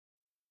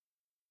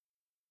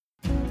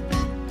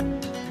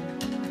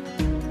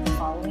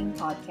following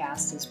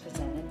podcast is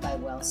presented by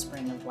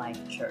Wellspring of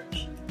Life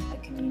Church, a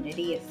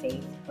community of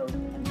faith, hope,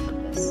 and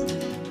purpose.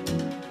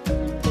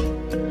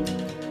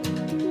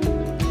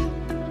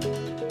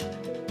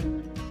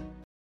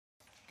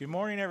 Good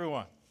morning,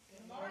 everyone.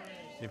 Good morning.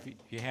 If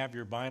you have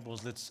your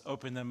Bibles, let's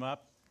open them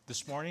up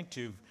this morning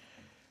to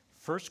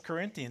 1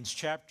 Corinthians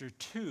chapter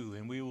 2,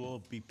 and we will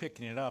be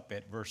picking it up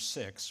at verse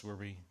 6, where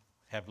we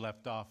have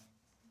left off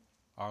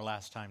our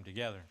last time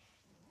together.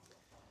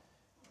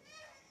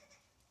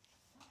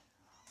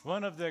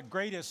 One of the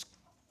greatest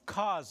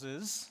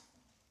causes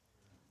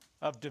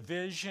of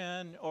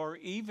division or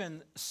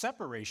even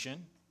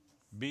separation,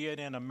 be it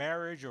in a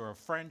marriage or a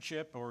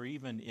friendship or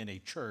even in a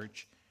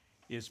church,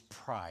 is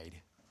pride.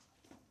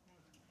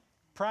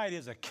 Pride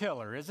is a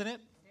killer, isn't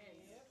it?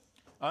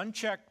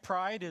 Unchecked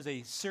pride is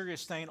a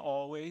serious thing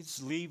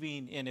always,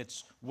 leaving in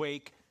its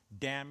wake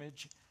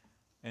damage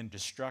and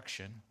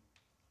destruction.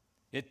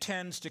 It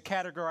tends to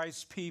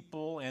categorize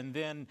people and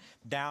then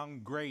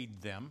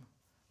downgrade them.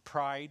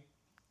 Pride,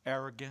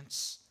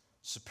 arrogance,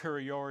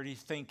 superiority,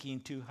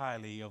 thinking too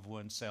highly of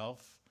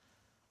oneself,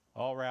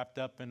 all wrapped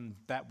up in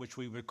that which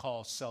we would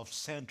call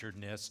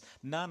self-centeredness.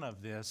 None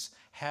of this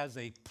has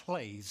a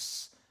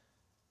place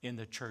in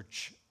the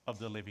church of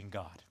the living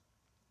God.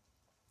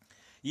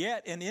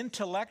 Yet an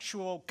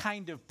intellectual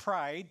kind of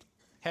pride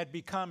had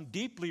become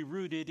deeply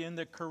rooted in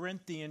the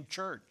Corinthian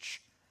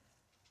church.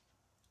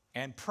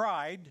 And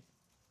pride,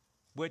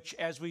 which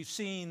as we've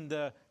seen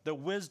the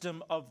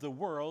wisdom of the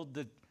world,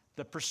 the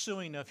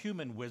pursuing of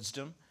human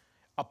wisdom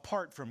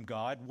apart from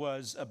God,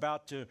 was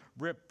about to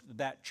rip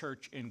that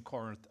church in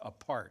Corinth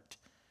apart.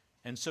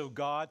 And so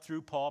God,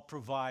 through Paul,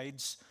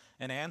 provides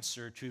an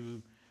answer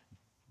to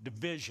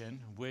division,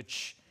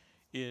 which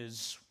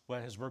is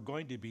what, as we're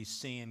going to be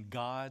seeing,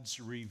 God's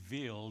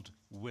revealed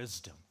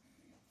wisdom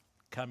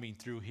coming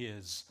through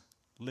his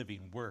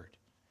living word.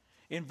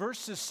 In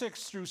verses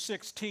 6 through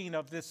 16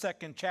 of this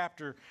second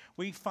chapter,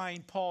 we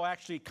find Paul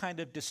actually kind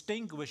of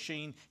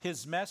distinguishing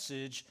his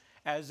message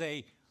as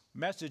a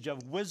message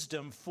of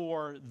wisdom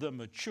for the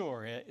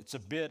mature. It's a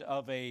bit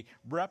of a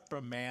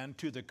reprimand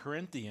to the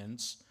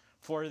Corinthians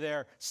for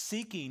their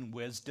seeking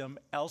wisdom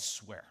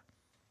elsewhere.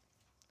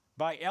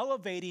 By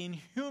elevating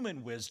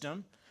human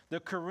wisdom, the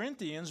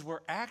Corinthians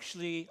were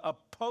actually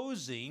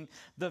opposing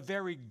the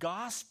very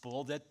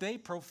gospel that they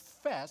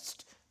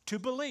professed to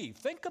believe.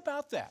 Think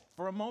about that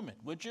for a moment,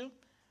 would you?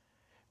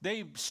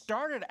 They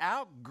started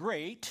out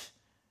great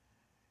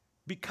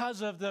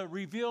because of the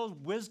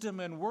revealed wisdom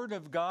and word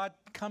of God,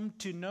 come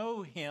to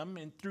know him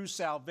and through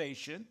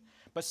salvation.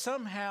 But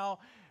somehow,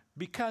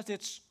 because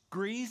it's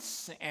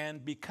Greece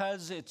and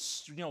because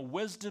it's,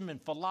 wisdom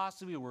and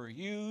philosophy were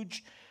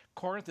huge,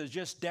 Corinth is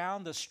just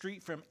down the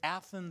street from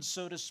Athens,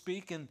 so to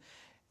speak, and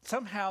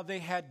somehow they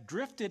had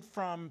drifted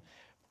from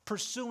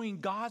pursuing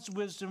God's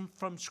wisdom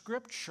from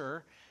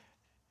Scripture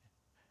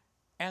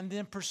and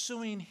then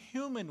pursuing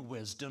human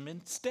wisdom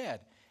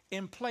instead,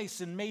 in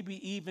place, and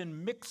maybe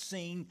even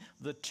mixing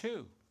the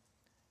two.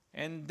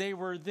 And they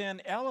were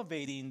then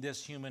elevating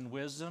this human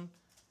wisdom,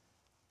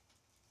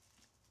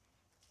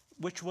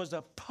 which was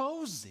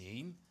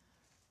opposing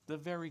the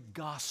very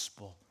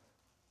gospel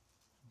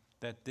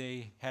that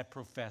they had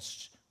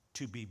professed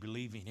to be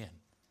believing in.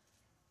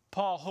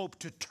 Paul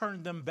hoped to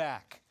turn them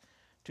back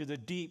to the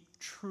deep,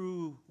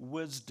 true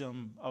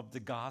wisdom of the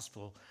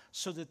gospel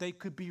so that they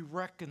could be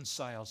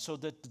reconciled, so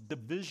that the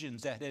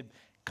divisions that had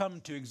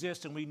come to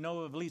exist, and we know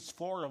of at least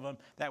 4 of them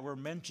that were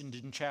mentioned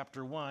in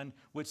chapter 1,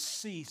 would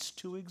cease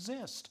to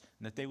exist,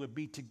 and that they would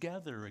be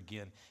together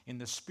again in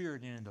the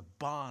spirit and in the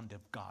bond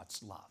of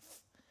God's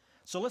love.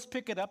 So let's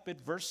pick it up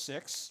at verse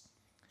 6.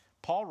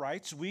 Paul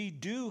writes, "We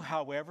do,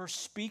 however,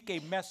 speak a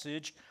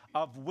message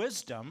of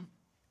wisdom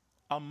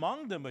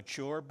among the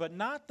mature, but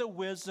not the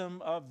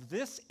wisdom of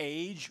this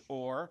age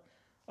or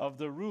of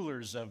the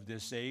rulers of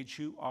this age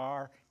who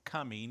are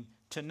coming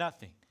to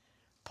nothing."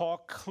 Paul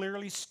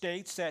clearly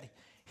states that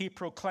he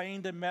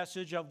proclaimed a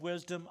message of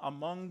wisdom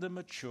among the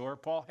mature.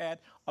 Paul had,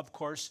 of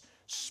course,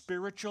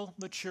 spiritual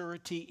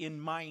maturity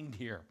in mind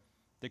here.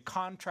 The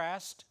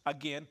contrast,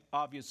 again,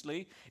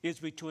 obviously,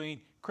 is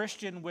between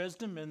Christian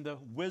wisdom and the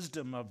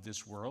wisdom of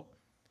this world.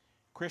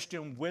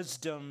 Christian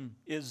wisdom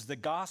is the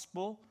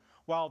gospel,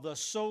 while the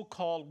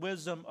so-called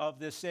wisdom of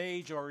this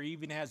age, or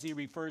even as he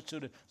refers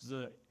to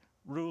the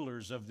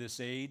rulers of this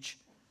age,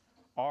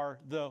 are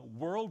the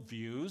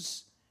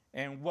worldviews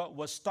and what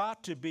was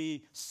thought to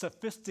be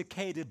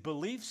sophisticated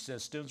belief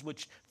systems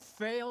which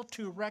fail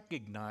to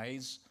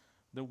recognize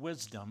the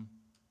wisdom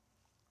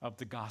of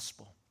the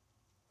gospel.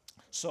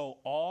 So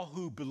all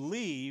who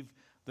believe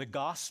the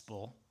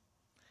gospel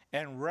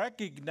and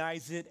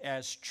recognize it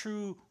as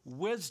true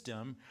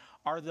wisdom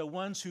are the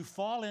ones who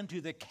fall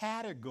into the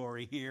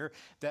category here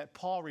that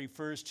Paul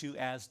refers to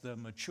as the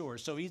mature.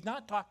 So he's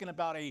not talking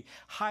about a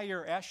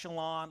higher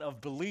echelon of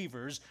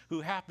believers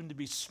who happen to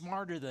be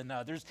smarter than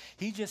others.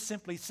 He's just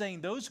simply saying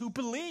those who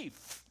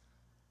believe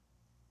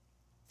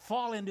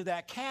fall into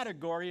that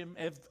category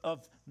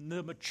of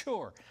the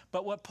mature.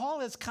 But what Paul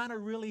is kind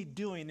of really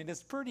doing,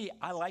 and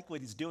I like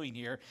what he's doing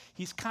here,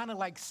 he's kind of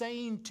like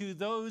saying to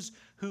those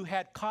who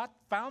had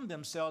found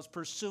themselves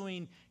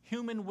pursuing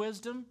human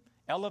wisdom,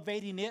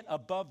 elevating it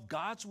above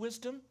God's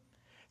wisdom,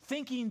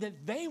 thinking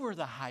that they were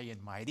the high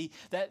and mighty,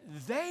 that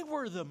they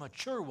were the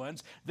mature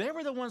ones, they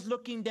were the ones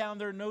looking down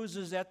their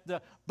noses at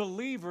the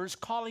believers,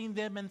 calling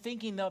them and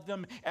thinking of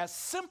them as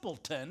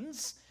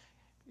simpletons.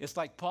 It's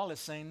like Paul is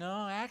saying,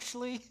 no,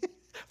 actually,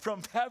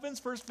 from heaven's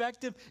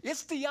perspective,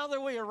 it's the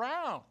other way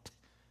around.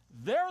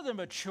 They're the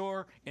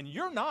mature, and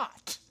you're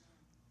not.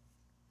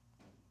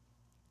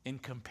 In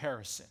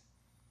comparison,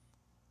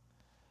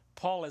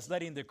 Paul is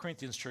letting the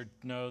Corinthians church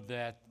know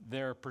that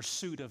their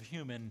pursuit of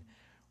human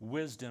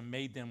wisdom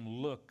made them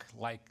look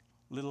like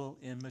little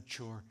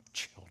immature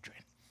children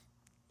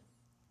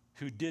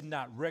who did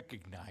not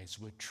recognize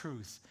what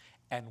truth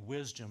and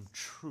wisdom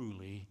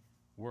truly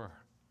were.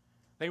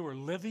 They were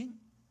living,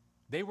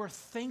 they were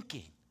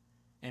thinking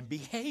and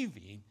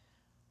behaving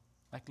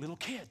like little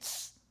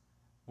kids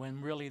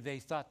when really they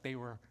thought they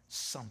were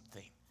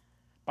something.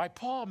 By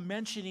Paul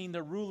mentioning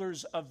the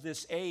rulers of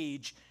this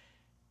age,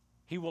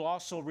 he will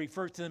also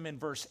refer to them in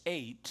verse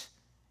 8.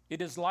 It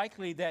is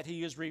likely that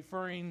he is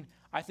referring,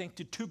 I think,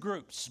 to two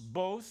groups,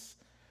 both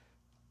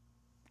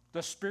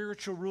the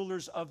spiritual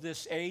rulers of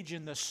this age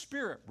in the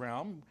spirit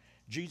realm.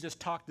 Jesus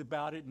talked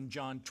about it in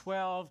John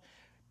 12.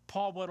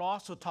 Paul would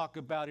also talk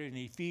about it in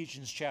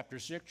Ephesians chapter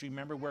 6.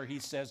 Remember where he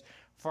says,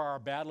 for our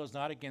battle is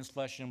not against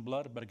flesh and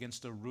blood, but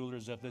against the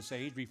rulers of this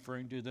age,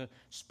 referring to the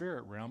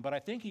spirit realm. But I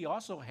think he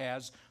also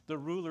has the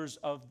rulers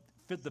of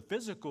the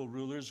physical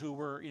rulers who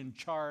were in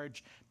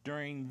charge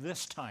during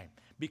this time,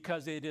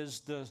 because it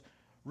is the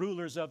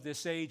rulers of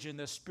this age in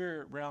the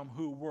spirit realm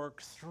who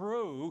work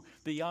through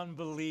the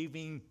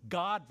unbelieving,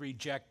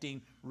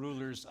 God-rejecting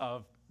rulers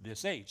of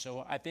this age.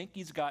 So I think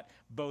he's got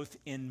both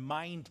in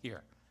mind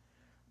here.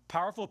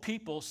 Powerful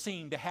people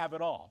seem to have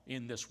it all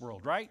in this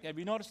world, right? Have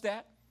you noticed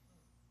that?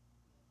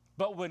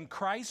 But when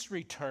Christ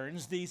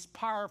returns, these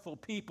powerful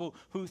people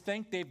who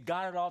think they've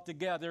got it all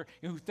together,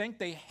 who think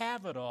they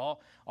have it all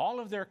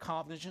of their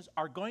accomplishments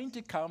are going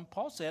to come,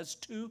 Paul says,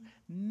 to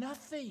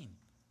nothing.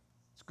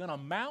 It's going to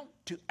amount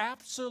to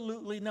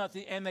absolutely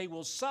nothing, and they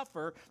will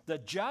suffer the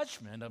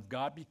judgment of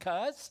God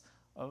because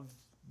of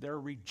their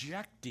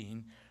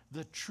rejecting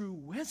the true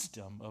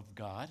wisdom of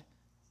God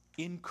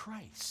in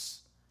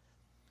Christ.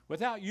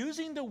 Without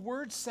using the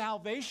word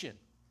salvation,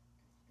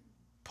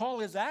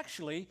 Paul is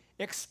actually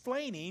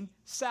explaining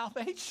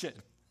salvation.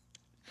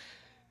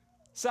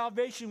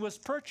 Salvation was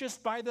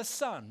purchased by the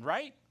Son,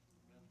 right?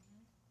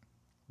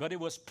 But it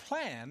was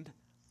planned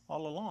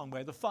all along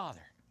by the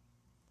Father.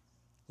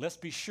 Let's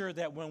be sure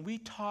that when we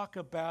talk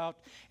about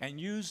and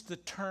use the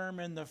term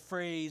and the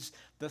phrase,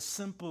 the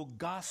simple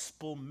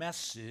gospel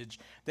message,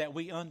 that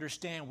we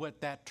understand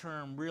what that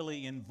term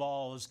really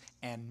involves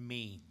and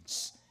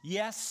means.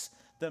 Yes,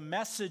 the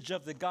message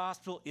of the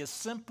gospel is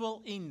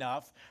simple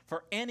enough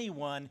for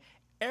anyone,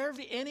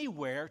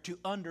 anywhere to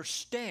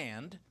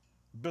understand,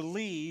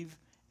 believe,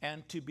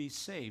 and to be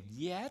saved.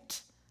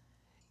 Yet,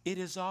 it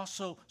is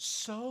also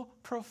so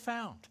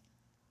profound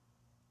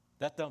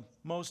that the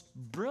most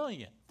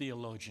brilliant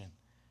theologian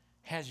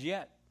has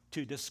yet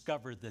to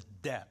discover the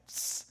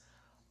depths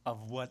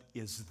of what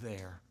is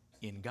there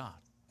in God.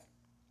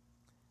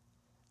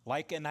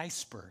 Like an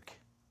iceberg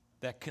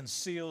that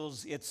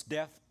conceals its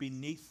depth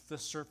beneath the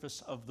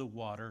surface of the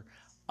water,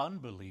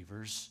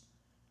 unbelievers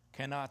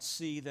cannot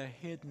see the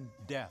hidden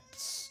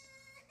depths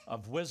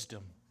of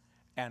wisdom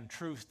and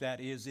truth that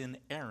is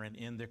inerrant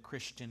in the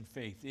Christian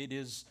faith. It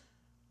is,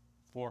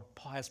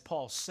 as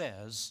Paul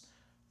says,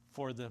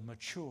 for the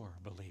mature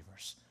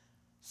believers,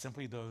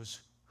 simply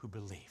those who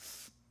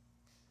believe,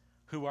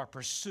 who are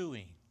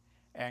pursuing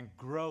and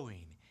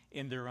growing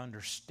in their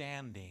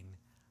understanding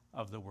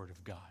of the Word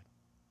of God.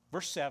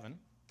 Verse 7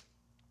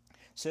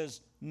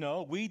 says,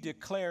 no, we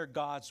declare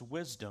God's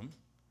wisdom,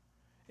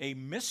 a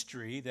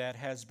mystery that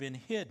has been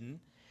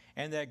hidden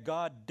and that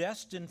God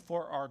destined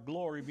for our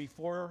glory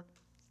before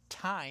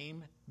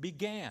time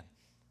began.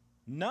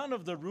 None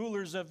of the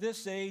rulers of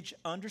this age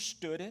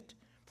understood it,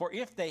 for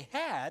if they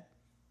had,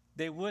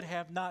 they would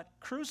have not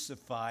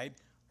crucified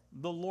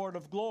the Lord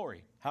of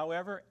glory.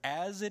 However,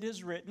 as it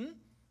is written,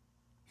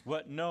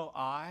 what no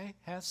eye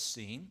has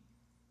seen,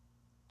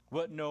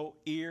 what no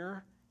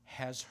ear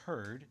has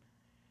heard,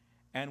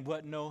 and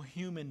what no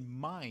human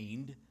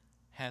mind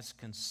has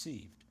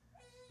conceived,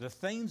 the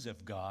things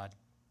of God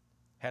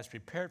has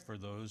prepared for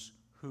those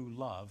who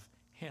love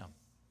him.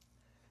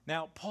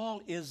 Now,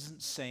 Paul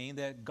isn't saying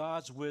that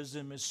God's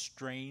wisdom is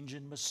strange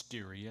and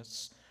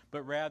mysterious,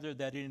 but rather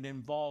that it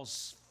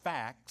involves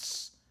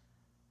facts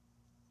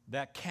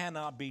that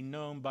cannot be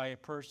known by a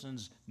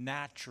person's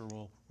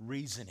natural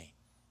reasoning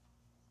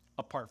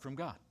apart from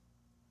God.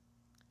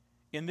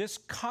 In this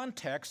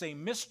context, a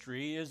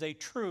mystery is a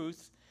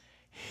truth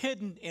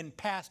hidden in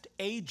past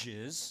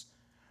ages,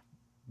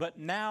 but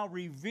now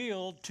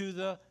revealed to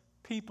the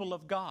people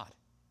of God.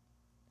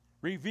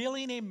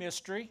 Revealing a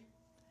mystery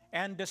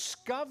and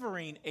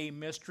discovering a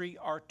mystery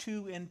are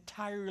two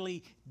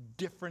entirely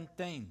different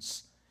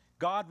things.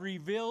 God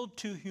revealed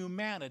to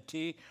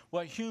humanity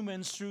what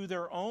humans, through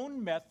their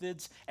own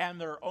methods and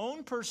their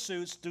own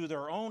pursuits, through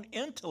their own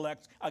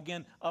intellects,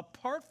 again,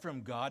 apart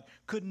from God,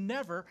 could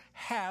never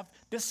have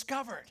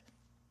discovered.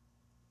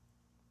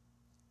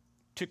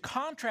 To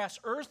contrast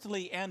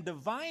earthly and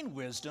divine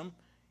wisdom,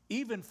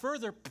 even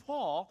further,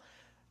 Paul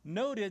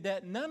noted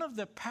that none of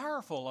the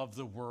powerful of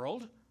the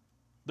world,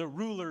 the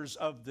rulers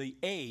of the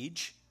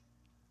age,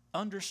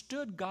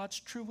 understood God's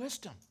true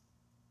wisdom.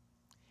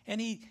 And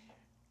he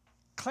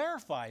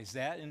clarifies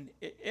that and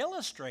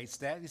illustrates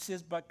that. He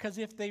says, because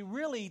if they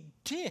really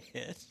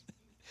did,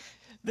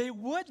 they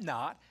would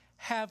not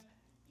have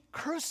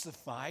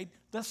crucified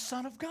the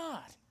Son of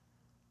God.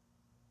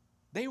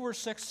 They were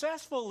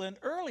successful in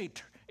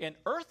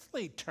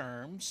earthly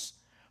terms,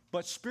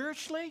 but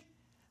spiritually,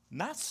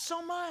 not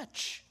so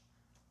much.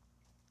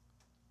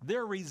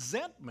 Their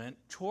resentment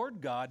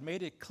toward God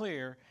made it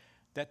clear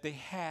that they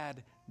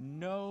had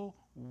no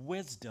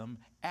wisdom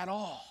at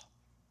all.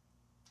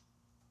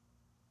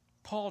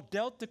 Paul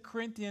dealt the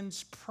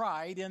Corinthians'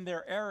 pride and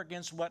their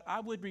arrogance what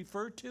I would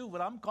refer to,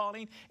 what I'm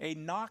calling a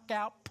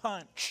knockout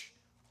punch,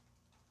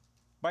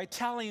 by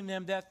telling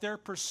them that their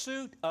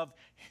pursuit of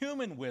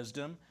human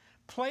wisdom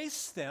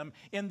placed them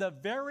in the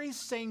very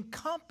same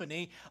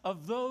company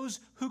of those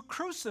who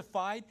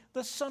crucified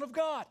the Son of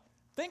God.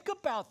 Think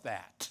about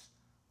that.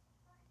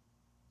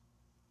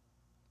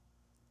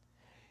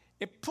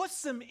 It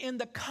puts them in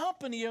the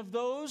company of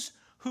those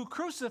who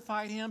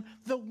crucified him,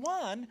 the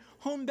one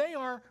whom they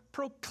are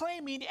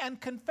proclaiming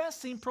and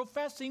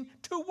professing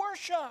to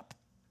worship.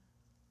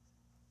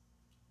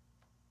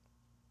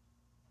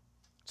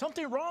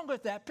 Something wrong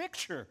with that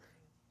picture,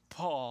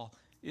 Paul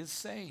is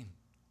saying.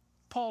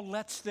 Paul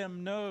lets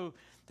them know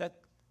that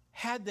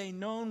had they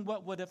known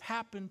what would have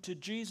happened to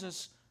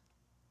Jesus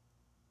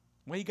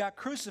when he got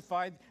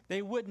crucified,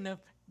 they wouldn't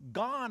have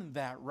gone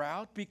that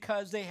route,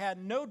 because they had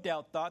no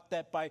doubt thought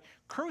that by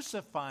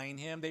crucifying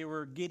him, they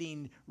were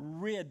getting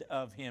rid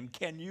of him.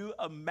 Can you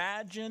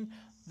imagine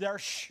their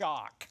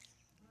shock?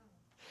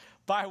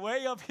 By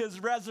way of his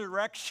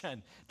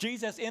resurrection,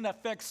 Jesus in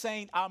effect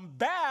saying, I'm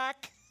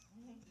back.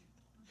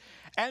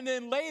 And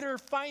then later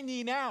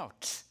finding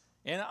out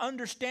and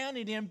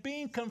understanding him,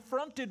 being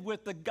confronted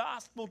with the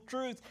gospel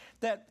truth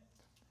that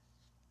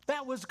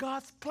was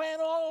God's plan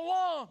all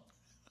along.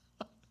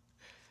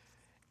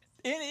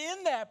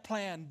 In that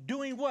plan,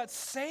 doing what?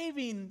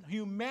 Saving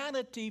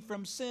humanity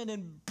from sin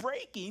and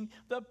breaking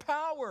the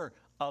power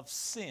of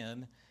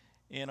sin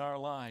in our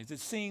lives. It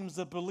seems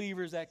the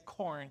believers at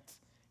Corinth,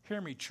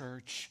 hear me,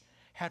 church,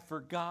 had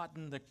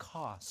forgotten the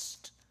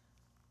cost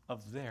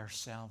of their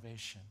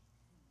salvation.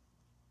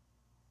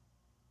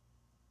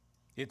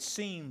 It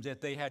seems that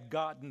they had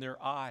gotten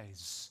their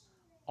eyes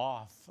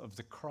off of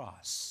the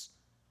cross.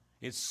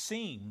 It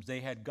seems they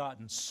had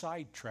gotten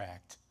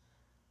sidetracked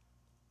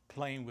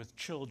playing with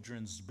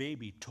children's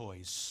baby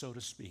toys, so to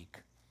speak,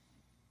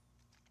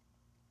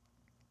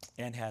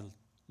 and had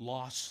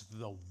lost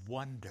the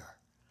wonder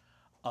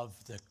of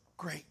the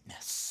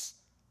greatness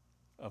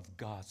of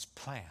God's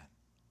plan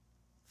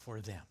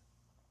for them.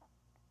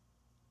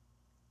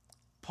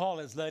 Paul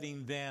is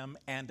letting them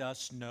and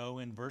us know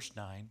in verse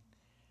 9,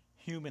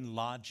 human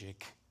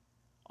logic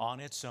on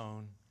its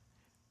own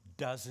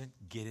doesn't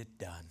get it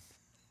done.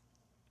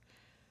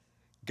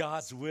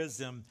 God's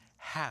wisdom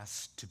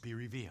has to be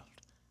revealed.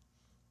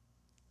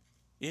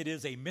 It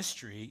is a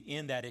mystery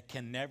in that it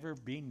can never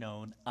be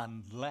known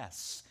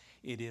unless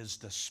it is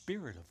the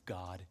Spirit of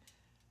God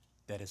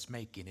that is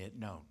making it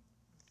known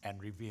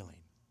and revealing.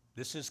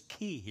 This is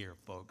key here,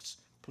 folks.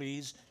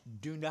 Please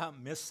do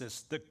not miss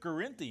this. The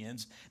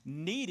Corinthians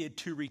needed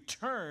to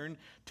return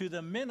to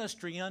the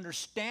ministry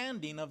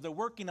understanding of the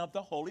working of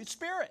the Holy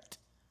Spirit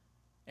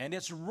and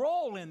its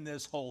role in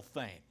this whole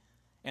thing.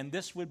 And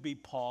this would be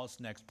Paul's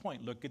next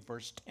point. Look at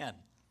verse 10.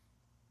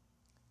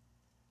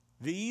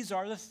 These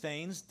are the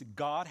things that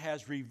God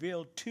has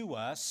revealed to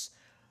us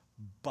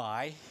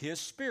by his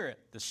Spirit.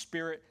 The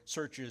Spirit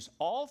searches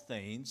all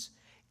things,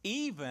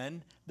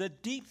 even the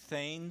deep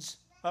things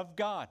of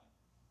God.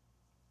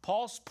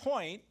 Paul's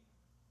point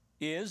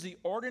is the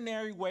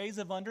ordinary ways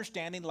of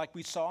understanding, like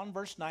we saw in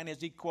verse 9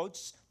 as he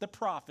quotes the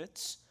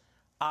prophets,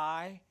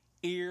 eye,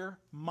 ear,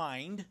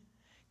 mind,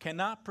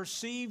 cannot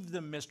perceive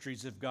the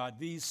mysteries of God.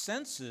 These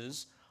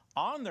senses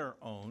on their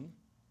own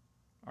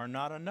are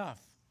not enough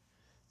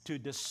to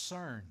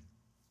discern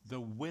the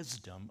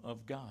wisdom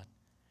of God.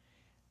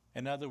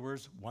 In other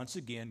words, once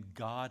again,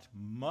 God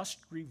must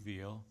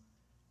reveal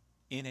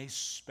in a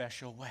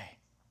special way.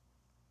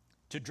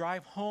 To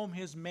drive home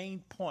his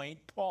main point,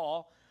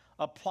 Paul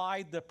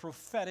applied the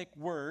prophetic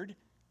word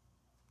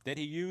that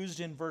he used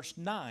in verse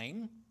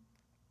 9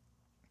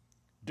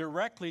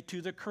 directly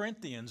to the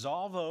Corinthians.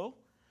 Although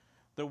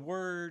the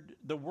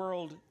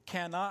world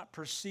cannot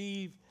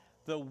perceive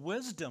the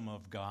wisdom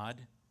of God,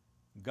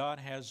 God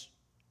has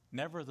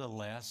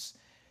nevertheless,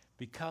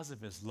 because of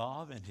his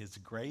love and his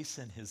grace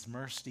and his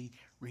mercy,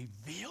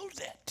 revealed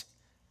it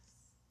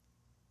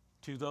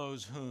to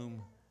those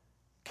whom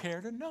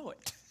care to know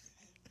it.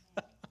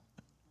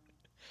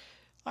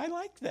 I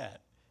like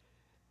that.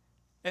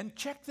 And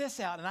check this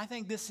out, and I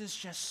think this is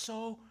just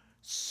so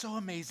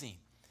amazing.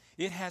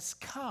 It has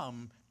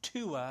come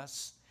to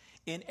us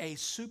in a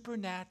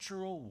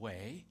supernatural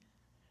way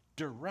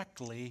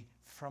directly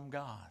from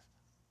God.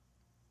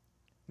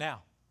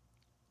 Now,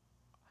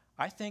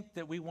 I think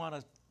that we want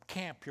to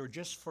camp here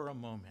just for a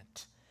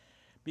moment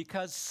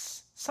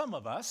because some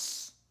of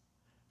us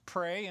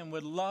pray and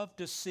would love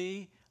to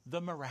see the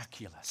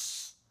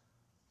miraculous.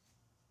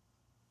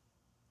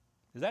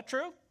 Is that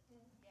true? Yes.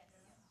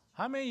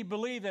 How many of you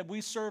believe that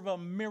we serve a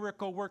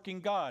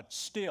miracle-working God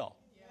still?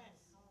 Yes.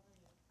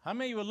 How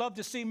many of you would love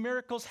to see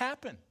miracles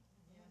happen?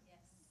 Yes.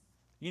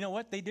 You know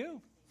what? They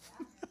do.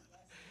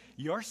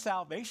 Your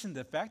salvation,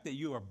 the fact that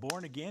you are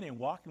born again and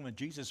walking with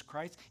Jesus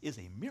Christ is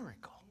a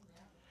miracle.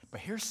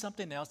 But here's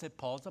something else that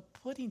Paul's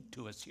putting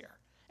to us here.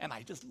 And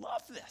I just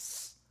love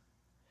this.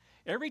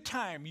 Every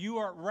time you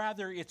are,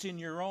 rather it's in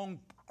your own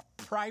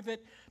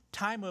private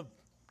time of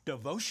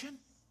devotion,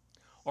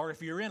 or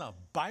if you're in a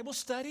Bible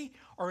study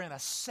or in a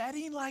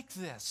setting like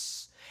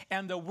this,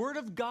 and the Word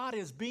of God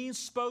is being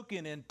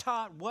spoken and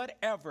taught,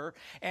 whatever,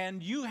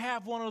 and you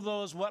have one of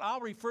those, what I'll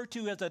refer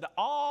to as an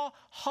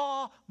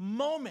aha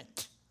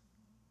moment.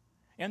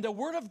 And the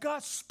Word of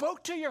God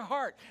spoke to your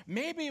heart.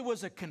 Maybe it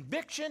was a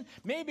conviction.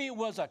 Maybe it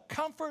was a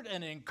comfort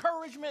and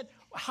encouragement.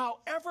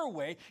 However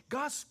way,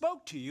 God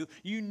spoke to you.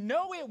 You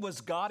know it was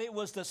God. It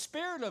was the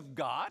Spirit of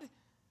God.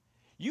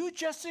 You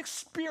just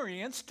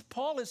experienced,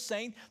 Paul is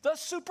saying, the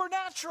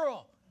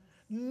supernatural.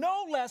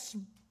 No less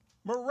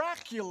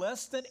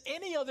miraculous than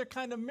any other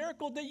kind of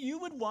miracle that you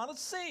would want to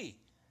see.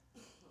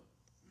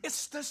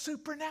 It's the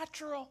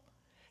supernatural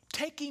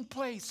taking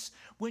place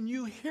when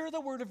you hear the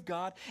Word of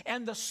God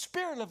and the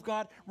Spirit of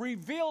God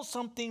reveals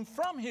something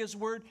from His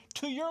Word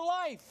to your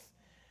life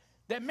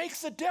that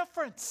makes a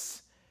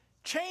difference,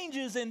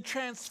 changes and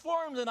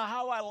transforms into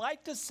how I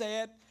like to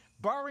say it,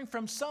 borrowing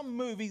from some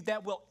movie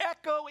that will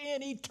echo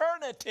in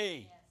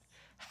eternity.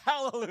 Yes.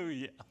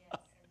 Hallelujah.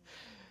 Yes.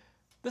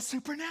 The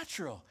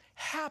supernatural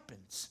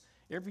happens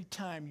every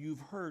time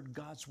you've heard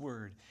God's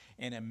Word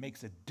and it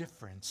makes a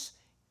difference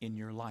in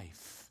your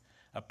life.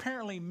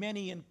 Apparently,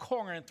 many in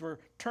Corinth were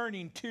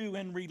turning to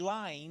and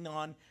relying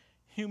on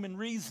human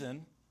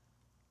reason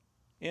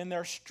in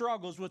their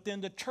struggles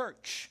within the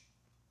church.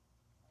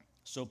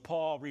 So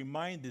Paul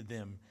reminded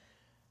them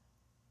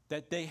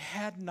that they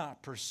had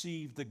not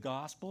perceived the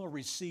gospel or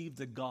received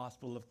the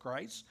gospel of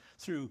Christ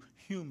through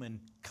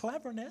human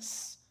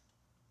cleverness,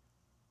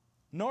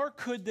 nor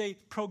could they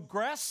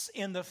progress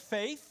in the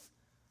faith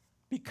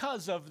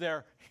because of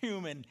their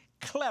human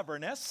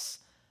cleverness,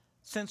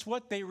 since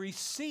what they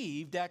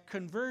received at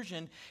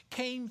conversion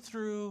came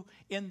through,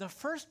 in the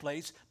first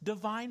place,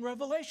 divine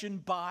revelation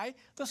by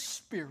the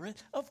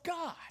Spirit of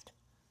God.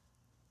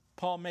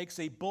 Paul makes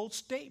a bold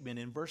statement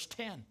in verse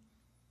 10,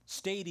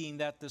 stating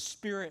that the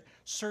Spirit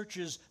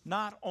searches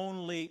not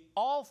only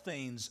all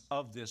things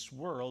of this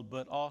world,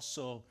 but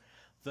also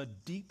the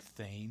deep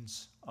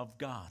things of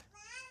God.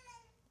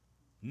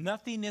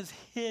 Nothing is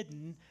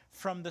hidden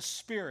from the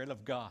Spirit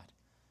of God.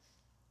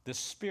 The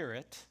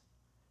Spirit,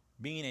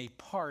 being a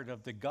part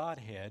of the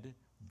Godhead,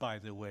 by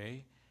the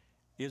way,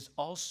 is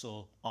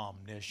also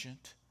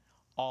omniscient,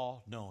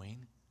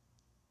 all-knowing,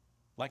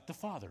 like the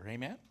Father.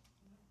 Amen?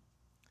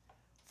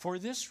 For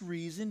this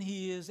reason,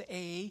 He is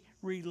a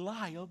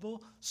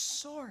reliable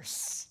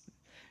source.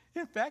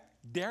 In fact,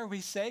 dare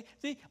we say,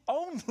 the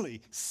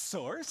only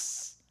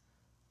source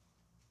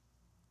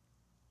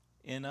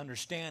in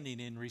understanding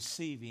and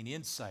receiving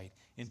insight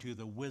into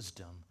the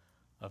wisdom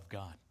of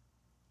God.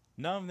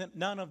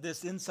 None of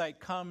this insight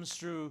comes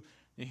through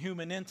the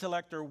human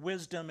intellect or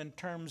wisdom in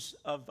terms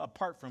of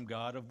apart from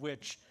God, of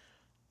which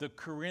the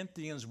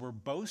Corinthians were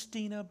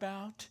boasting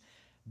about,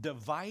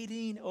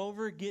 dividing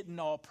over, getting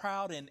all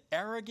proud and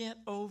arrogant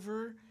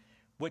over,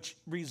 which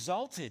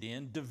resulted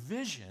in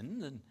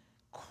division and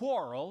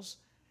quarrels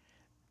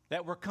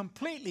that were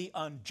completely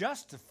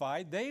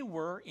unjustified. They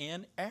were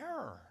in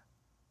error.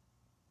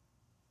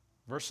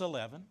 Verse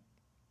 11,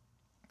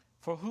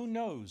 for who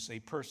knows a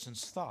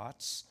person's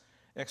thoughts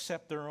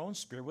except their own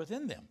spirit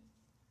within them?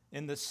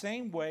 In the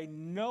same way,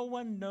 no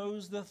one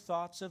knows the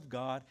thoughts of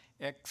God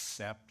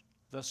except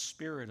the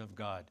Spirit of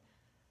God.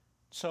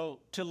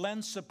 So to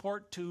lend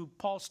support to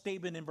Paul's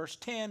statement in verse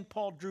 10,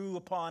 Paul drew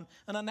upon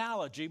an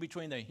analogy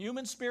between the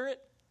human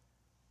spirit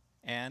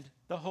and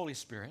the Holy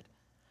Spirit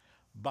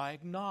by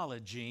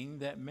acknowledging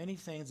that many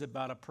things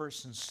about a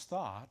person's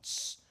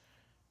thoughts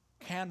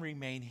can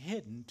remain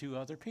hidden to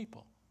other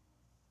people.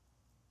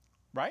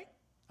 Right?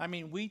 I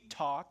mean, we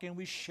talk and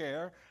we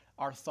share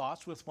our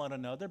thoughts with one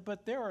another,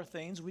 but there are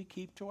things we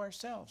keep to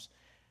ourselves.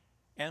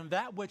 And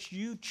that which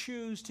you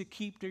choose to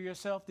keep to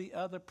yourself, the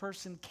other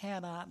person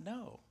cannot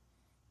know,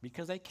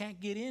 because they can't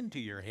get into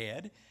your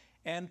head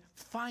and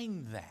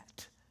find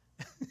that.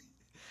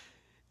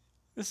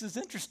 This is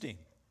interesting.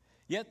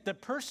 Yet the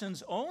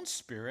person's own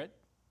spirit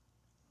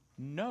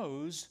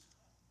knows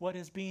what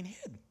is being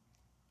hidden.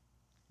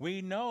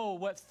 We know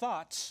what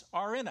thoughts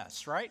are in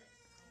us, right?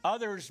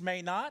 Others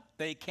may not.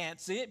 They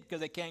can't see it because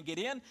they can't get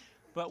in,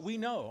 but we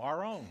know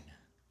our own.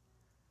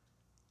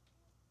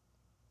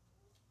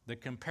 The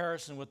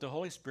comparison with the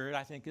Holy Spirit,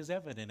 I think, is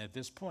evident at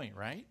this point,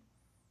 right?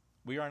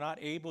 We are not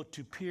able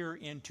to peer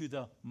into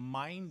the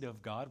mind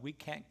of God. We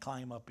can't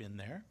climb up in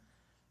there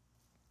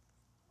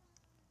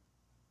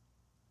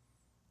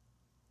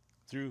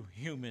through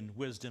human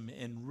wisdom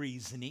and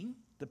reasoning,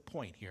 the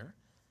point here.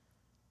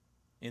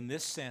 In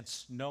this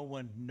sense, no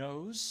one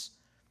knows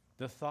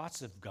the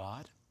thoughts of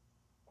God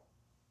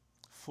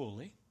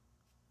fully.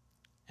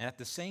 At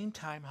the same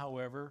time,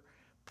 however,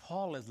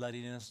 Paul is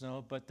letting us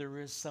know, but there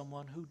is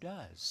someone who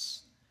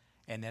does,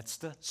 and that's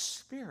the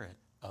Spirit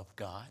of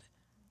God.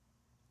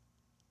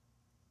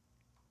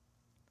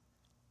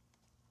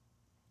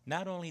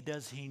 Not only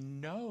does he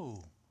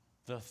know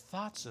the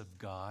thoughts of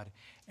God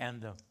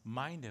and the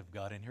mind of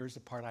God, and here's the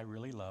part I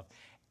really love,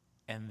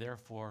 and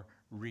therefore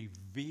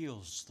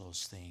reveals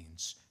those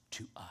things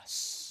to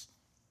us.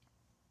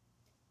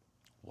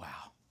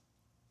 Wow.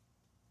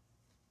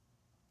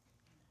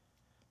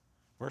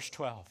 Verse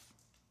 12.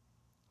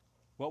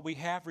 What we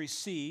have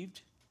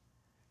received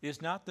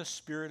is not the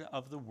spirit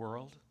of the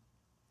world,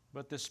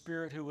 but the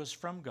Spirit who is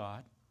from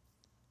God,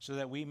 so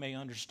that we may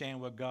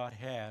understand what God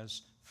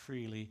has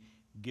freely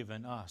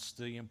given us.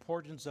 The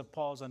importance of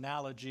Paul's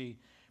analogy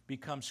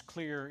becomes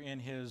clear in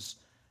his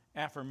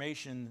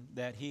affirmation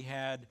that he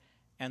had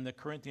and the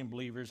Corinthian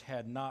believers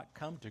had not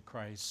come to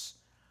Christ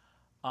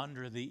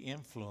under the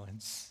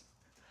influence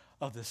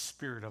of the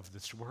spirit of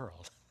this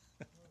world.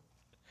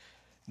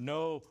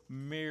 No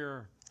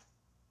mere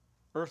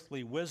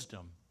earthly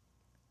wisdom,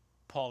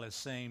 Paul is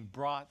saying,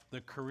 brought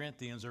the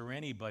Corinthians, or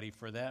anybody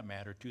for that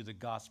matter, to the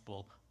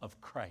gospel of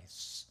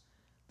Christ.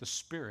 The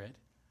Spirit,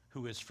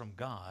 who is from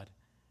God,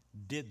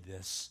 did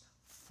this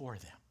for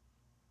them.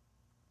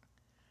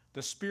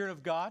 The Spirit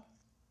of God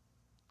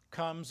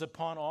comes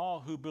upon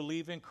all who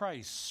believe in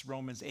Christ,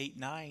 Romans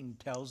 8:9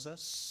 tells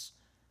us,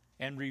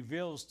 and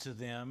reveals to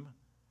them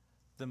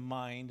the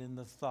mind and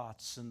the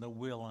thoughts and the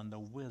will and the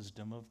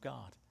wisdom of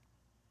God.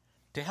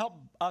 To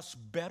help us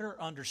better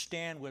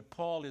understand what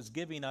Paul is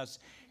giving us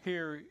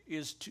here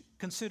is to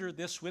consider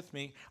this with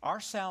me. Our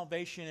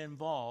salvation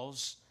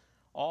involves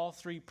all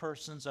three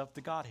persons of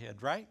the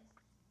Godhead, right?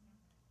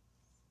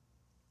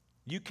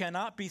 You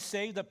cannot be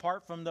saved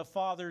apart from the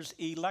Father's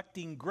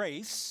electing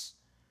grace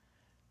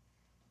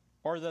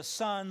or the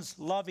Son's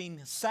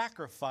loving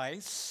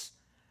sacrifice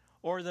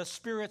or the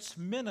Spirit's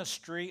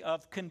ministry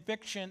of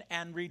conviction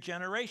and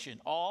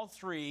regeneration. All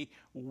three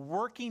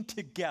working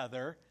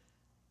together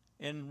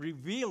in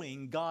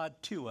revealing God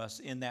to us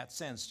in that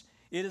sense.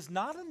 It is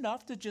not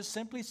enough to just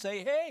simply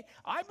say, hey,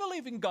 I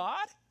believe in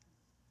God.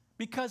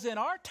 Because in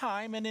our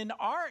time and in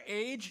our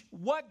age,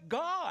 what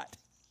God?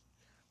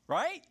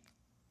 Right?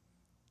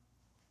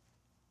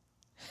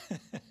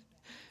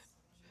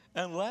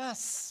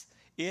 Unless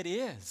it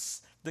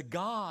is the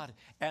God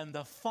and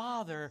the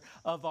Father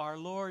of our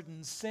Lord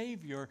and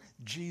Savior,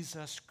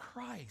 Jesus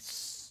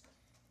Christ,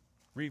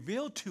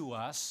 revealed to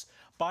us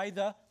by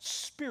the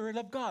Spirit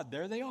of God.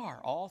 There they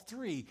are, all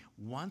three,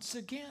 once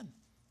again.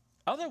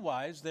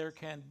 Otherwise, there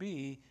can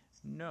be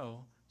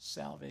no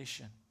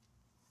salvation.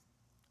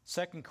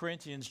 2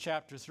 Corinthians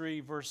chapter 3,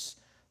 verse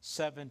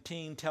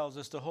 17 tells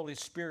us the Holy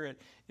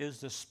Spirit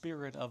is the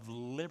Spirit of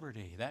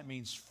liberty. That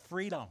means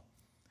freedom.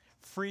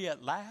 Free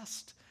at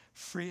last,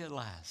 free at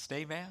last.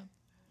 Amen?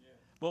 Yeah.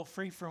 Well,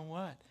 free from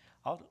what?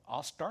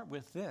 I'll start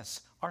with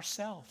this,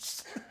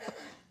 ourselves.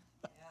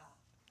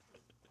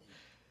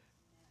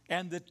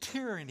 And the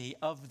tyranny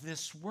of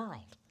this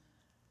world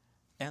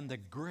and the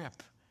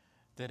grip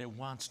that it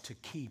wants to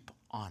keep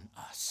on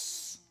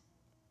us.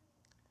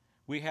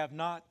 We have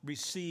not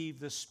received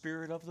the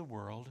spirit of the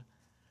world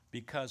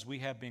because we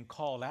have been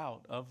called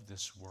out of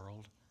this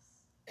world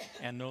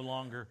and no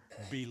longer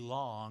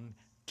belong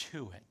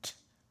to it.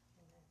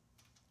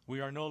 We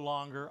are no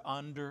longer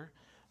under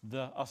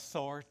the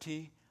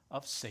authority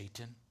of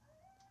Satan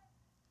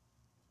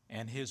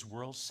and his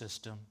world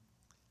system.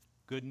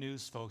 Good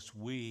news, folks,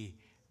 we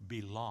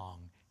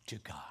belong to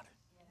God.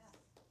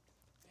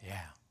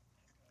 Yeah.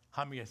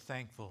 How many are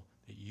thankful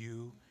that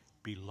you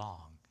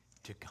belong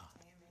to God?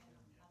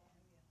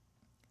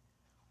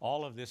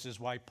 All of this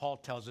is why Paul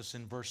tells us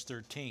in verse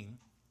 13,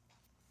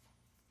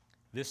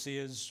 this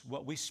is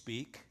what we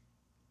speak,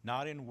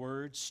 not in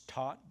words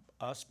taught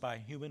us by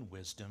human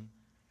wisdom,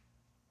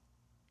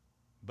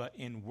 but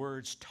in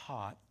words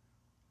taught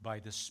by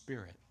the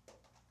Spirit,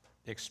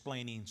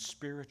 explaining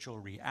spiritual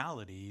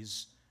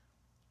realities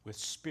with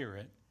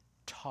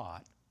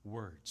Spirit-taught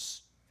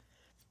words.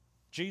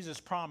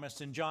 Jesus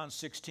promised in John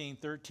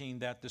 16:13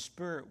 that the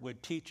Spirit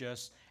would teach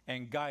us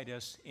and guide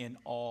us in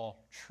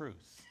all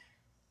truth.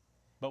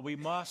 But we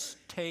must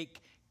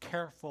take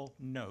careful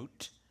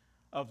note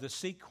of the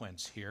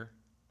sequence here.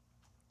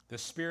 The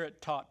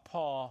Spirit taught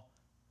Paul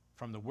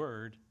from the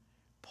Word.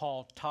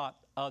 Paul taught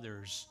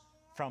others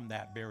from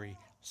that very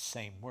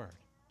same Word.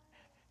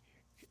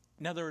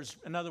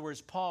 In other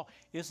words, Paul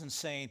isn't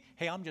saying,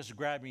 hey, I'm just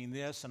grabbing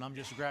this and I'm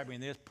just grabbing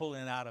this,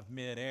 pulling it out of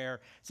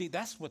midair. See,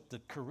 that's what the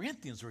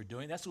Corinthians were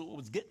doing. That's what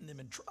was getting them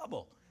in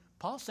trouble.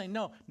 Paul's saying,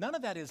 no, none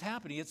of that is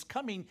happening. It's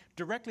coming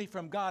directly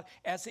from God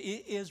as it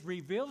is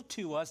revealed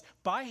to us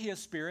by His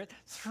Spirit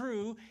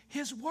through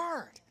His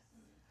Word.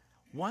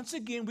 Once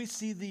again, we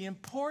see the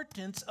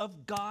importance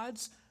of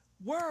God's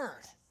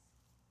Word.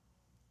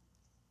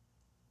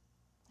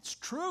 It's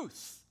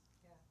truth.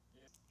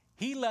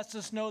 He lets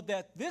us know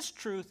that this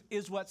truth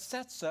is what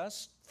sets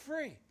us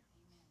free.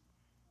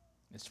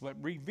 It's what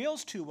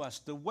reveals to us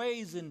the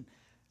ways and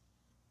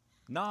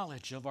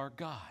knowledge of our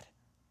God.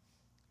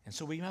 And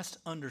so we must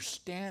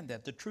understand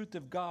that the truth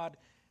of God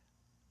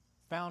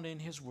found in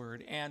His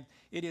Word. And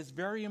it is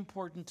very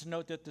important to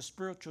note that the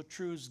spiritual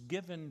truths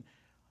given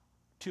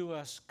to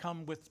us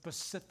come with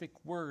specific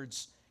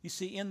words. You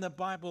see, in the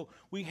Bible,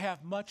 we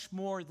have much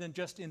more than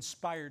just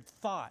inspired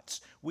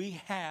thoughts. We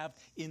have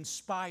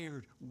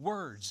inspired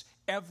words,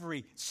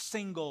 every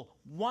single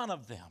one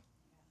of them.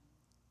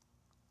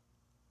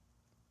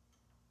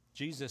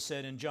 Jesus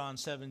said in John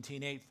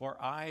 17:8, for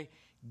I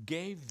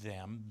gave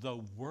them the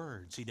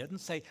words. He doesn't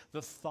say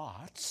the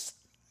thoughts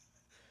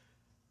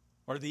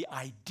or the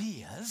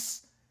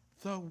ideas,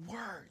 the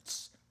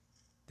words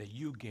that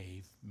you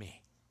gave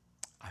me.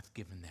 I've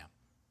given them.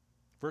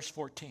 Verse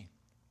 14.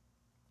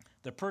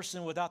 The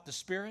person without the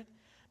Spirit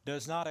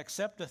does not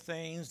accept the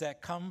things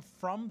that come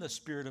from the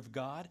Spirit of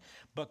God,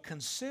 but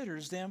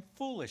considers them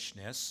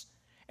foolishness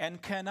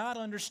and cannot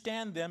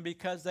understand them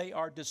because they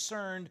are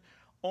discerned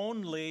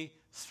only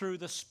through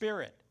the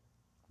Spirit.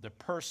 The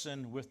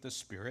person with the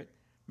Spirit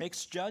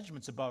makes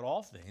judgments about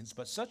all things,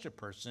 but such a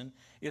person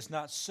is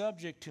not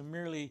subject to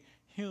merely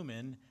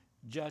human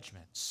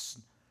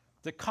judgments.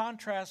 The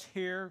contrast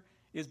here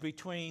is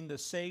between the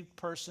saved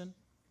person,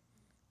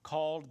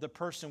 called the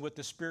person with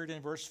the Spirit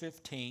in verse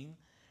 15,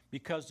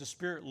 because the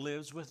Spirit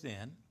lives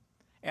within,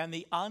 and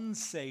the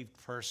unsaved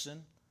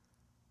person,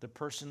 the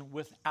person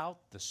without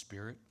the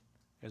Spirit,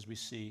 as we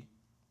see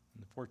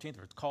in the 14th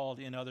verse,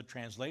 called in other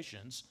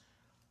translations,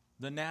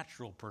 the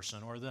natural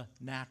person or the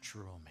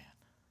natural man.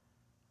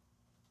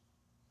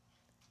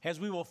 As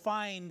we will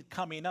find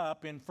coming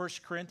up in 1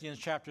 Corinthians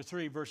chapter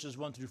 3, verses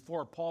 1 through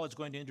 4, Paul is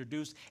going to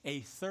introduce a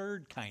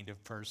third kind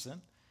of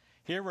person.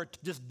 Here we're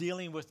just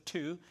dealing with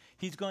two.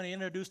 He's going to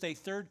introduce a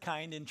third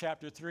kind in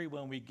chapter 3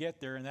 when we get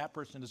there, and that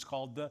person is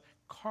called the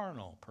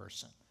carnal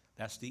person.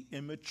 That's the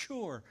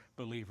immature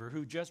believer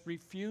who just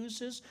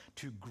refuses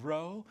to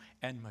grow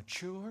and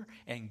mature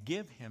and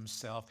give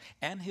himself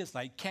and his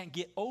life, can't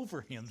get over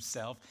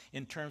himself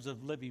in terms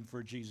of living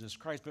for Jesus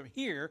Christ. But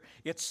here,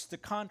 it's the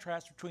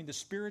contrast between the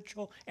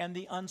spiritual and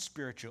the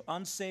unspiritual,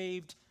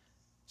 unsaved,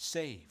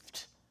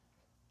 saved.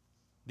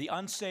 The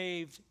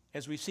unsaved,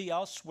 as we see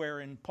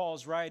elsewhere in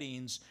Paul's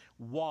writings,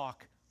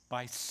 walk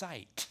by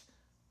sight,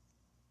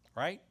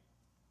 right?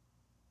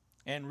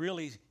 And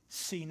really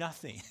see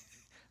nothing.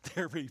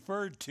 They're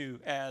referred to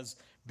as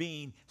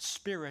being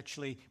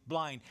spiritually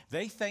blind.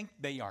 They think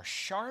they are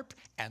sharp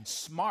and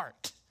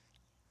smart,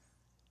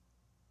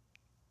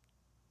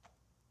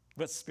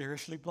 but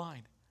spiritually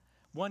blind.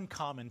 One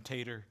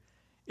commentator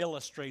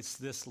illustrates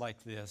this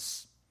like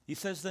this. He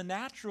says, the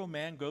natural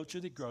man goes to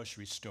the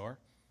grocery store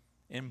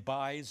and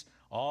buys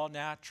all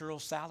natural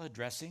salad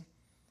dressing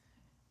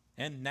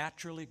and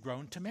naturally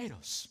grown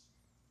tomatoes.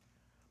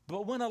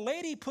 But when a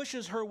lady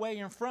pushes her way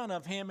in front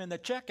of him in the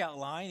checkout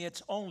line,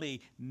 it's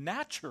only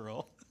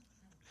natural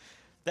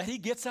that he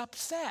gets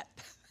upset.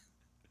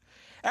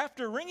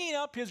 After ringing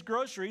up his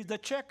groceries, the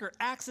checker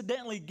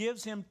accidentally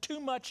gives him too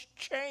much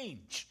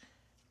change.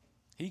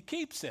 He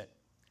keeps it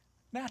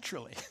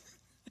naturally.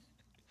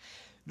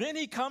 Then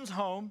he comes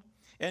home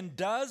and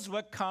does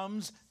what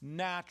comes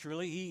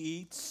naturally. He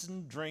eats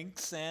and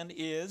drinks and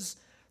is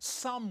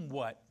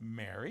somewhat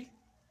merry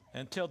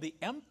until the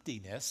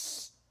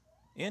emptiness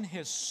in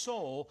his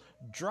soul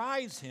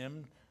drives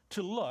him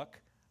to look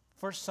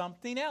for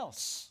something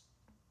else.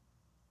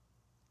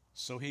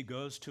 So he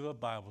goes to a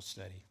Bible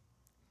study.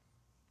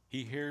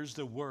 He hears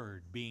the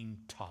word being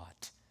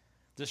taught,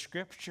 the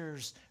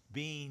scriptures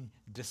being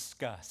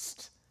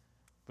discussed,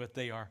 but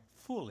they are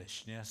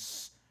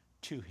foolishness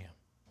to him.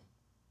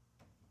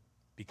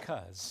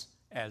 Because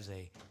as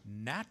a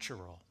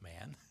natural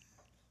man,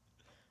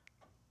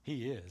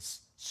 he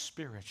is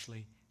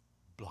spiritually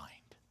blind.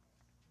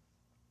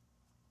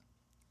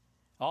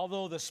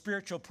 Although the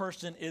spiritual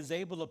person is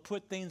able to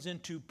put things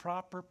into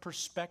proper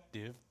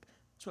perspective,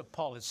 that's what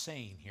Paul is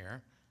saying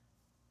here,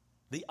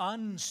 the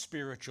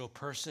unspiritual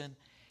person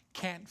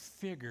can't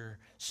figure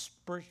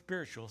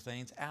spiritual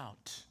things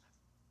out.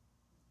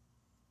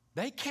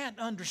 They can't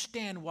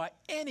understand why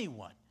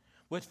anyone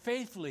would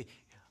faithfully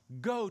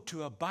go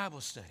to a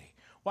Bible study,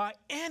 why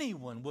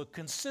anyone would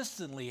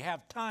consistently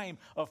have time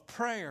of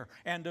prayer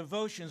and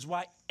devotions,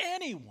 why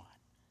anyone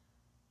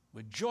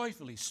would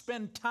joyfully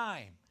spend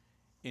time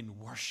in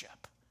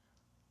worship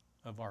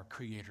of our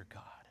Creator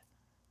God.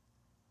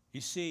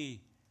 You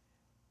see,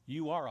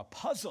 you are a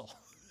puzzle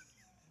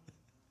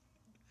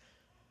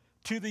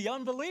to the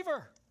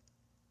unbeliever.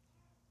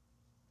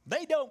 They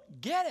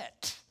don't get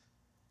it.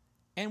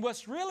 And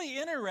what's really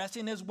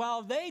interesting is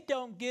while they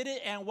don't get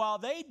it and while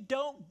they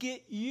don't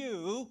get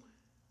you,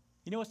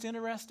 you know what's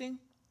interesting?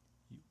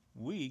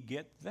 We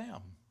get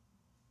them.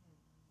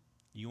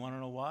 You want to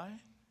know why?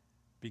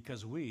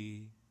 Because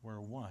we were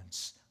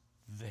once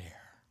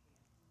there.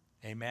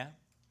 Amen?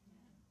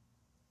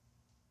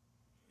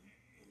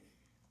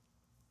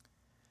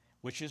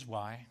 Which is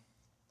why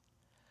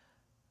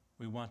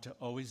we want to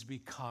always be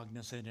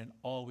cognizant and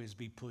always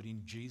be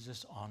putting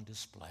Jesus on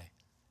display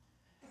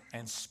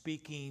and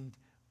speaking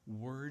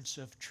words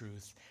of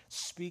truth,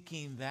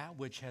 speaking that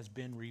which has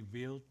been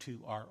revealed to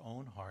our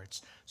own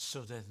hearts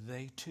so that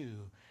they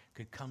too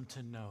could come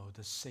to know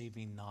the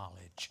saving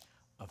knowledge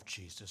of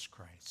Jesus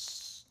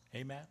Christ.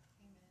 Amen?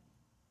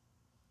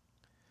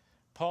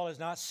 Paul is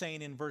not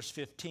saying in verse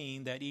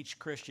 15 that each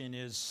Christian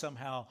is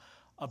somehow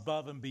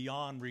above and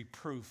beyond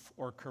reproof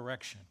or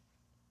correction.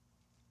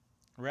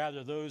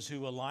 Rather, those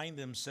who align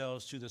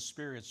themselves to the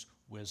Spirit's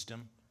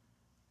wisdom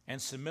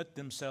and submit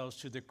themselves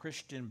to the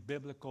Christian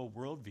biblical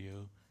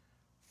worldview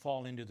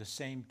fall into the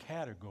same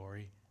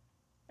category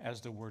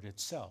as the word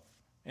itself.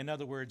 In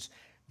other words,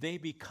 they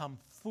become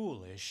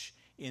foolish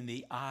in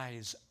the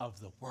eyes of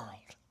the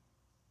world.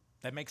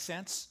 That makes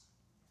sense?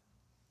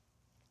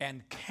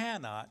 And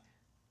cannot,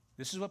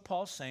 this is what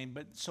Paul's saying,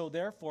 but so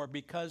therefore,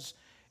 because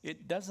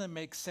it doesn't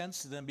make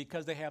sense to them,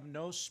 because they have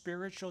no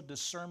spiritual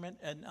discernment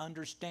and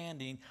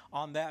understanding,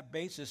 on that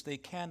basis, we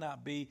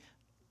cannot be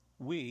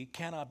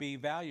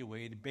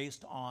evaluated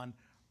based on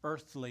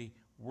earthly,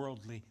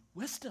 worldly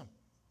wisdom.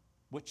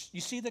 Which,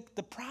 you see the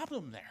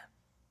problem there.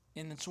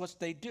 And it's what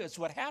they do. It's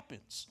what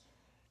happens.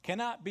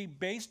 Cannot be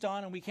based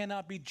on, and we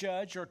cannot be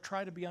judged or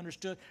try to be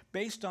understood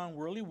based on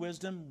worldly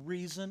wisdom,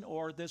 reason,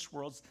 or this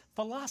world's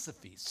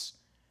philosophies.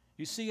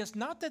 You see, it's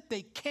not that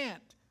they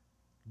can't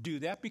do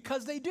that,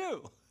 because they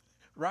do,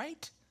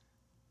 right?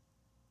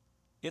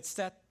 It's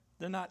that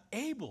they're not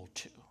able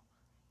to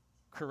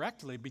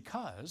correctly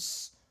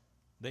because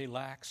they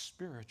lack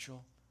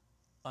spiritual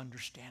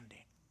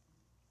understanding.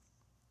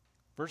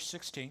 Verse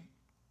 16,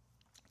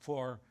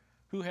 for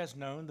who has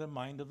known the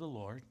mind of the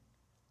Lord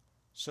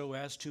so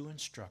as to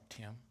instruct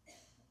him?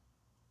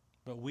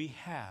 But we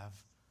have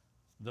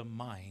the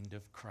mind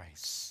of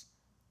Christ.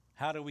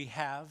 How do we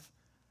have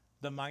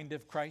the mind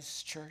of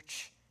Christ,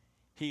 church?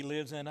 He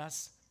lives in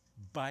us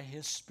by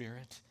his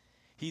Spirit.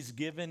 He's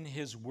given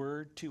his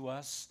word to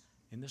us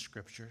in the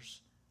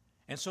scriptures.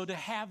 And so to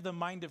have the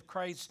mind of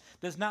Christ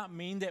does not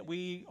mean that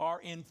we are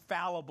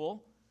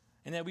infallible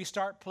and that we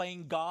start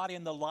playing God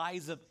in the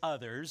lives of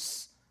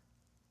others.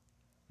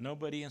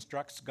 Nobody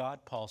instructs God,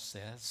 Paul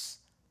says,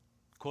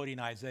 quoting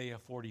Isaiah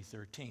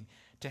 40:13.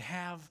 To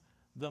have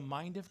the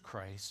mind of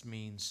Christ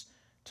means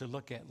to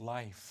look at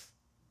life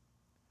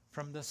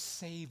from the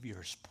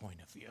Savior's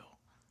point of view.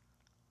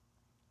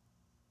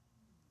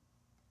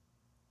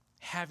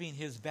 Having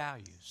his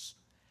values,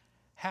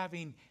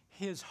 having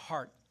his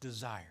heart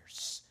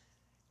desires,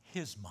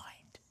 his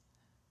mind,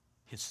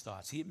 his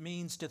thoughts. It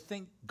means to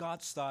think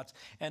God's thoughts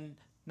and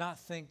not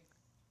think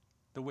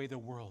the way the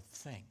world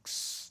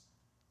thinks.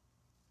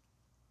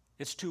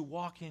 It's to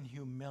walk in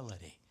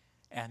humility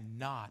and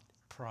not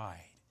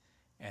pride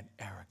and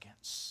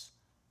arrogance.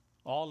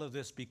 All of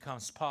this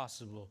becomes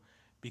possible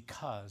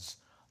because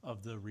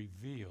of the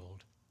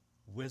revealed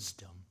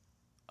wisdom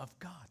of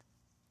God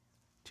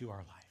to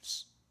our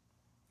lives.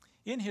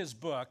 In his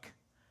book,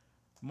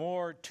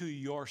 More to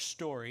Your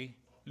Story,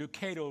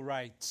 Lucado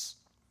writes,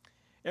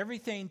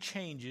 everything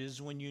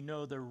changes when you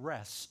know the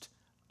rest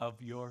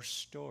of your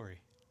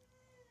story.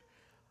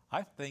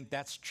 I think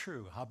that's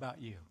true. How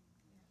about you?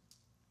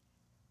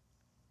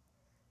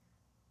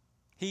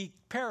 He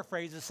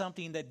paraphrases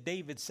something that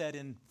David said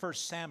in 2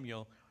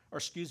 Samuel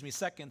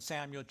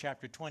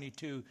chapter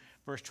 22,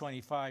 verse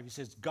 25. He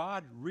says,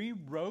 God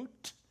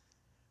rewrote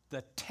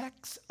the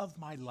text of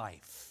my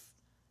life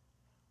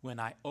when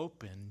I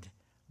opened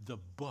the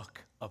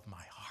book of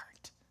my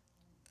heart.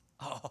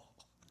 Oh,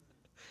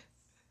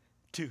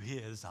 to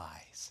his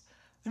eyes.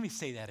 Let me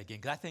say that again,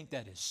 because I think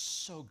that is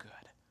so good.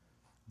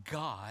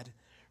 God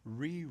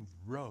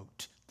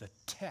rewrote the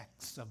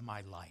text of my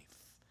life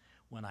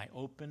when I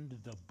opened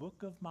the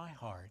book of my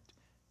heart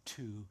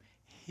to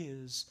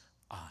his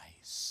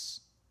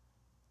eyes.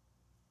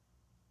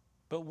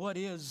 But what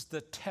is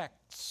the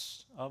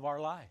text of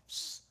our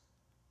lives?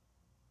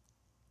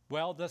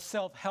 Well, the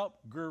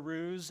self-help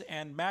gurus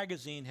and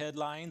magazine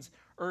headlines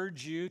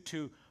urge you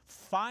to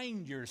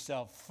find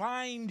yourself,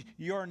 find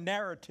your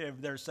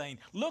narrative, they're saying.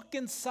 Look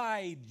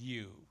inside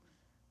you,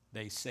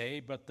 they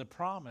say, but the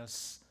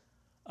promise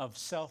of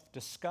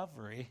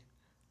self-discovery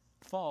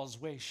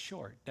falls way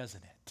short,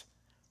 doesn't it?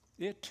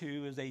 It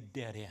too is a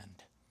dead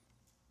end.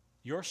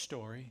 Your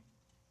story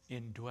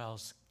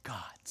indwells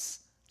God's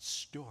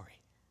story.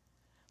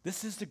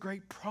 This is the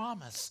great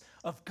promise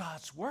of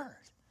God's word.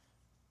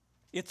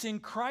 It's in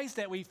Christ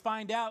that we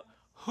find out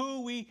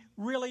who we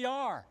really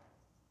are.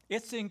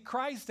 It's in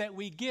Christ that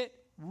we get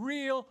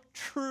real,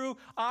 true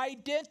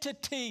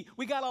identity.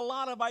 We got a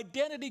lot of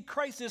identity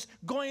crisis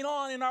going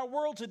on in our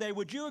world today.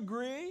 Would you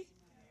agree?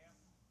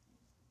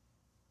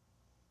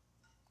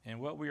 And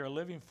what we are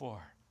living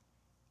for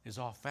is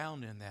all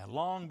found in that.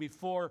 Long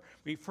before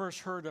we first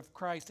heard of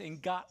Christ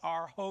and got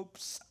our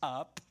hopes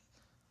up,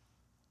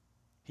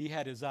 he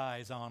had his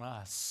eyes on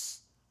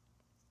us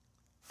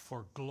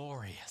for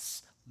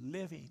glorious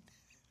living.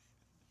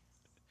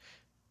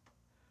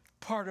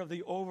 Part of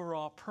the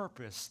overall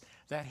purpose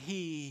that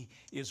he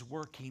is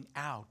working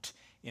out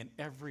in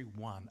every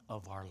one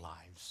of our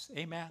lives.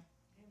 Amen?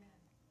 Amen.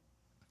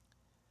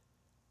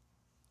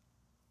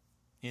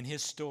 In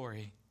his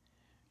story,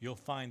 you'll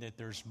find that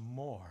there's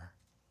more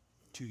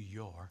to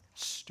your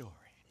story.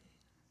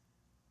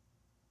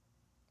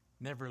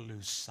 Never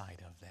lose sight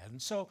of that.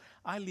 And so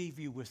I leave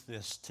you with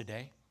this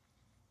today.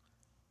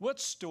 What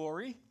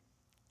story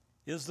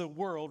is the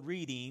world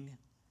reading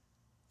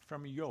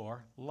from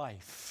your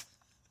life?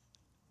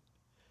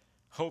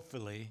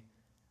 Hopefully,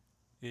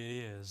 it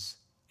is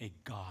a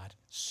God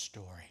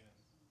story.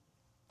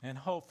 And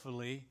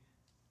hopefully,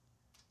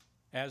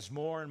 as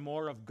more and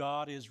more of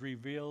God is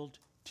revealed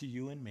to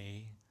you and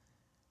me,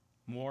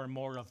 more and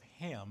more of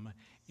him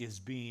is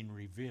being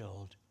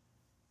revealed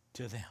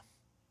to them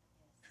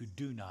who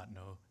do not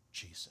know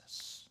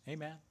Jesus.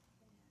 Amen.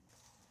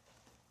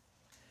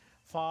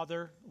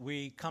 Father,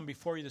 we come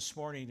before you this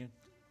morning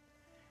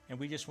and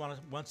we just want to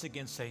once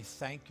again say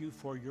thank you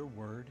for your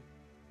word.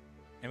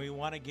 And we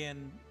want to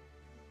again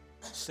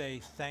say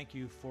thank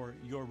you for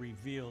your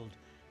revealed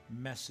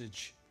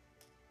message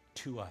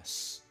to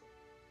us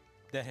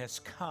that has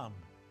come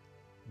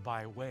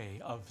by way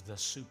of the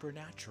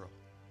supernatural.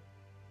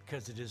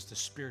 Because it is the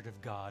Spirit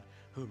of God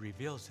who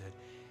reveals it.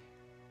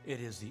 It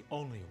is the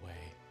only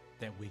way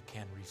that we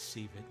can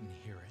receive it and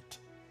hear it.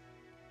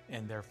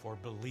 And therefore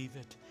believe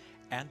it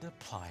and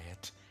apply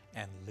it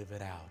and live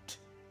it out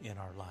in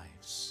our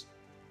lives.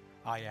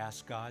 I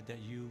ask God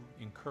that you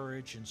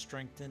encourage and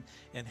strengthen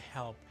and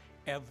help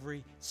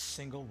every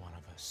single one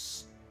of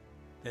us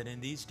that in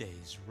these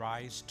days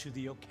rise to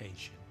the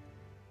occasion,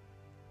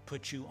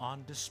 put you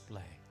on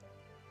display,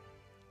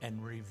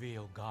 and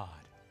reveal God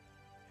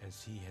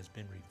as he has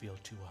been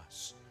revealed to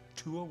us,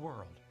 to a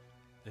world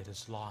that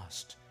is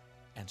lost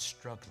and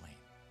struggling,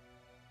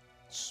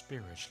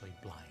 spiritually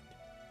blind.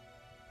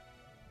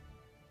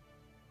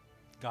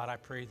 God, I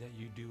pray that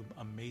you do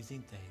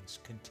amazing things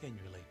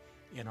continually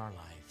in our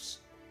lives.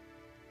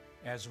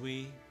 As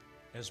we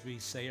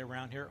say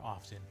around here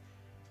often,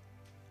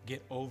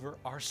 get over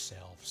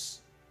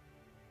ourselves,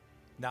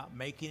 not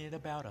making it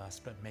about us,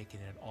 but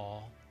making it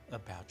all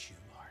about you,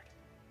 Lord.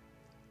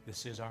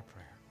 This is our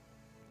prayer.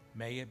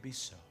 May it be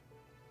so.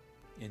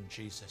 In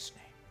Jesus'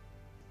 name,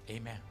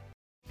 amen.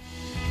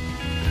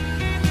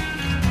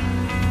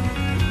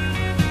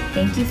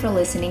 Thank you for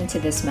listening to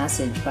this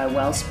message by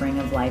Wellspring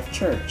of Life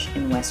Church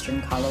in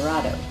Western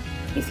Colorado.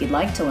 If you'd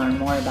like to learn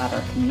more about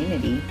our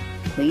community,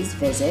 please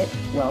visit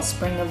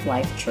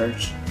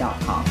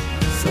wellspringoflifechurch.com.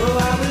 So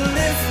I will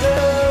lift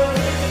up